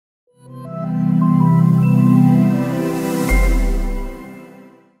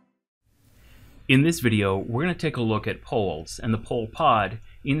In this video, we're going to take a look at polls and the poll pod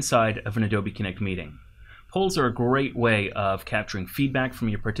inside of an Adobe Connect meeting. Polls are a great way of capturing feedback from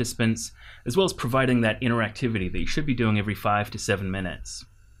your participants, as well as providing that interactivity that you should be doing every 5 to 7 minutes.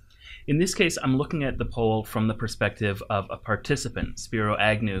 In this case, I'm looking at the poll from the perspective of a participant, Spiro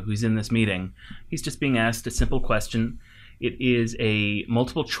Agnew, who's in this meeting. He's just being asked a simple question. It is a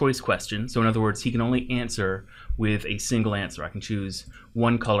multiple choice question, so in other words, he can only answer with a single answer. I can choose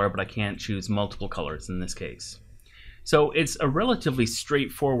one color, but I can't choose multiple colors in this case. So it's a relatively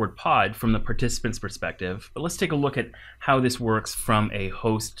straightforward pod from the participant's perspective, but let's take a look at how this works from a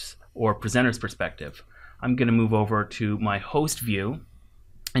host or presenter's perspective. I'm going to move over to my host view,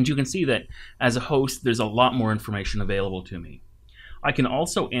 and you can see that as a host, there's a lot more information available to me. I can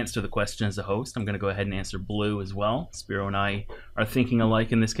also answer the question as a host. I'm going to go ahead and answer blue as well. Spiro and I are thinking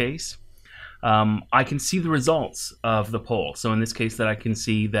alike in this case. I can see the results of the poll. So in this case, that I can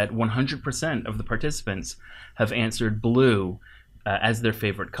see that 100% of the participants have answered blue as their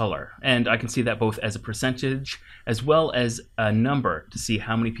favorite color. And I can see that both as a percentage as well as a number to see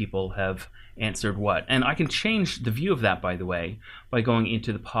how many people have answered what. And I can change the view of that, by the way, by going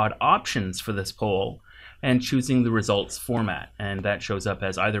into the pod options for this poll and choosing the results format. And that shows up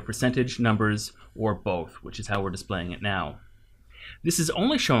as either percentage, numbers, or both, which is how we're displaying it now. This is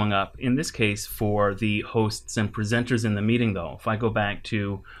only showing up, in this case, for the hosts and presenters in the meeting, though. If I go back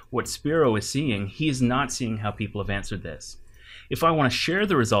to what Spiro is seeing, he is not seeing how people have answered this. If I want to share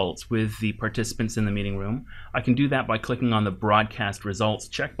the results with the participants in the meeting room, I can do that by clicking on the Broadcast Results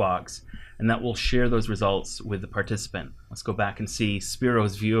checkbox, and that will share those results with the participant. Let's go back and see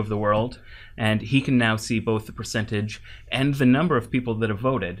Spiro's view of the world, and he can now see both the percentage and the number of people that have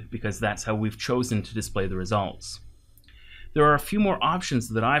voted, because that's how we've chosen to display the results. There are a few more options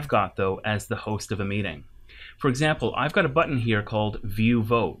that I've got, though, as the host of a meeting. For example, I've got a button here called View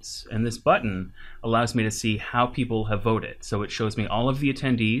Votes, and this button allows me to see how people have voted. So it shows me all of the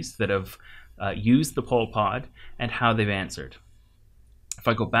attendees that have used the poll pod and how they've answered. If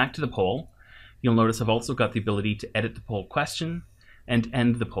I go back to the poll, you'll notice I've also got the ability to edit the poll question and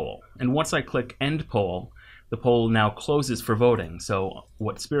end the poll. And once I click End Poll, the poll now closes for voting. So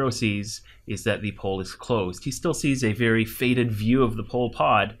what Spiro sees is that the poll is closed. He still sees a very faded view of the poll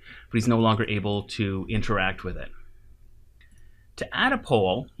pod, but he's no longer able to interact with it. To add a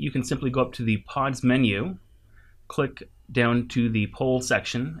poll, you can simply go up to the Pods menu, click down to the Poll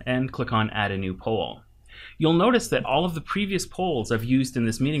section, and click on Add a New Poll. You'll notice that all of the previous polls I've used in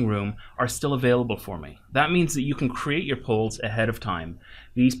this meeting room are still available for me. That means that you can create your polls ahead of time.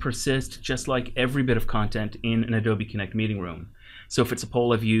 These persist just like every bit of content in an Adobe Connect meeting room. So if it's a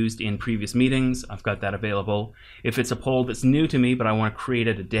poll I've used in previous meetings, I've got that available. If it's a poll that's new to me, but I want to create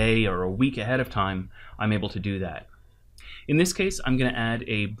it a day or a week ahead of time, I'm able to do that. In this case, I'm going to add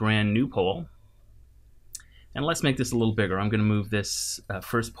a brand new poll. And let's make this a little bigger. I'm going to move this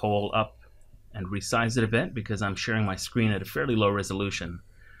first poll up and resize it a bit because I'm sharing my screen at a fairly low resolution.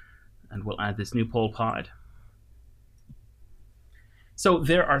 And we'll add this new poll pod. So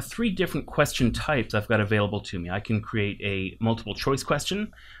there are 3 different question types I've got available to me. I can create a multiple choice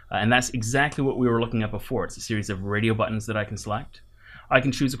question, and that's exactly what we were looking at before. It's a series of radio buttons that I can select. I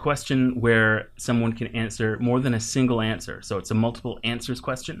can choose a question where someone can answer more than a single answer. So it's a multiple answers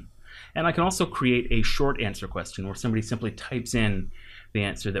question. And I can also create a short answer question where somebody simply types in the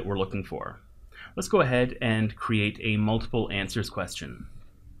answer that we're looking for. Let's go ahead and create a multiple answers question.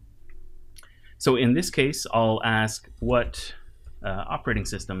 So in this case, I'll ask, what operating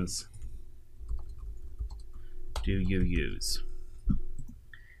systems do you use?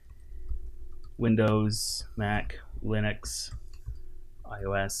 Windows, Mac, Linux,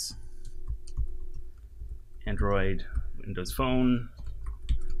 iOS, Android, Windows Phone,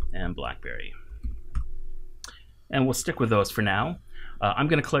 and BlackBerry. And we'll stick with those for now. I'm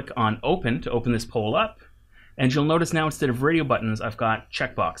going to click on Open to open this poll up, and you'll notice now instead of radio buttons, I've got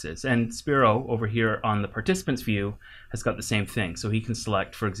checkboxes. And Spiro over here on the participants view has got the same thing. So he can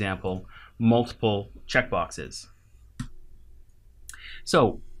select, for example, multiple checkboxes.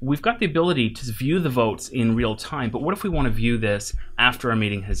 So we've got the ability to view the votes in real time, but what if we want to view this after our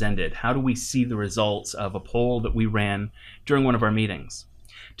meeting has ended? How do we see the results of a poll that we ran during one of our meetings?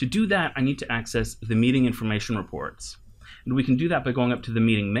 To do that, I need to access the meeting information reports. And we can do that by going up to the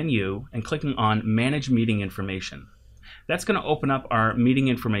meeting menu and clicking on Manage Meeting Information. That's going to open up our meeting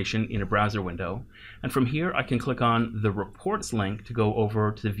information in a browser window. And from here, I can click on the Reports link to go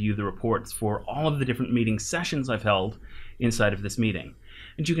over to view the reports for all of the different meeting sessions I've held inside of this meeting.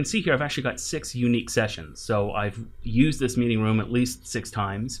 And you can see here, I've actually got 6 unique sessions. So I've used this meeting room at least 6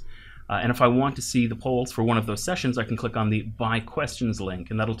 times. And if I want to see the polls for one of those sessions, I can click on the By Questions link,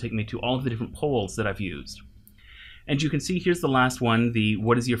 and that'll take me to all of the different polls that I've used. And you can see here's the last one, the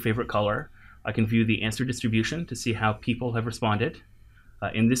What is your favorite color? I can view the answer distribution to see how people have responded.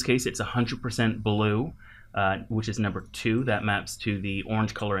 In this case, it's 100% blue, which is number 2. That maps to the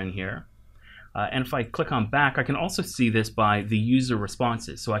orange color in here. And if I click on back, I can also see this by the user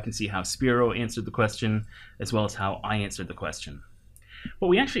responses. So I can see how Spiro answered the question, as well as how I answered the question. But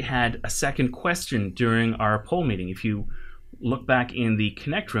we actually had a second question during our poll meeting. If you look back in the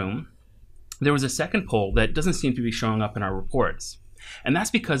Connect room, there was a second poll that doesn't seem to be showing up in our reports. And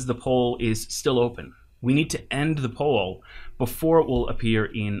that's because the poll is still open. We need to end the poll before it will appear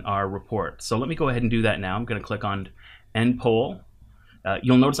in our report. So let me go ahead and do that now. I'm going to click on End Poll.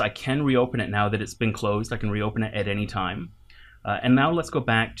 You'll notice I can reopen it now that it's been closed. I can reopen it at any time. And now let's go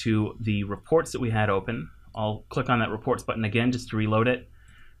back to the reports that we had open. I'll click on that Reports button again just to reload it,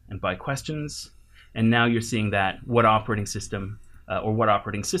 and By Questions. And now you're seeing that what operating system or what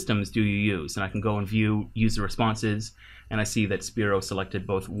operating systems do you use? And I can go and view user responses, and I see that Spiro selected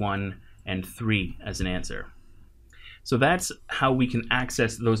both 1 and 3 as an answer. So that's how we can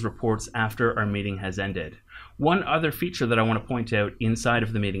access those reports after our meeting has ended. One other feature that I want to point out inside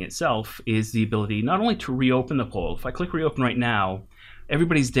of the meeting itself is the ability not only to reopen the poll. If I click reopen right now,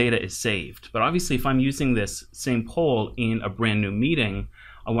 everybody's data is saved. But obviously, if I'm using this same poll in a brand new meeting,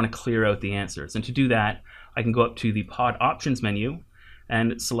 I want to clear out the answers. And to do that, I can go up to the pod options menu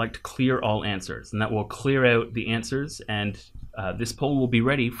and select clear all answers. And that will clear out the answers, and this poll will be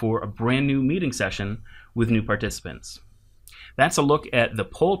ready for a brand new meeting session with new participants. That's a look at the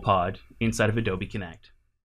poll pod inside of Adobe Connect.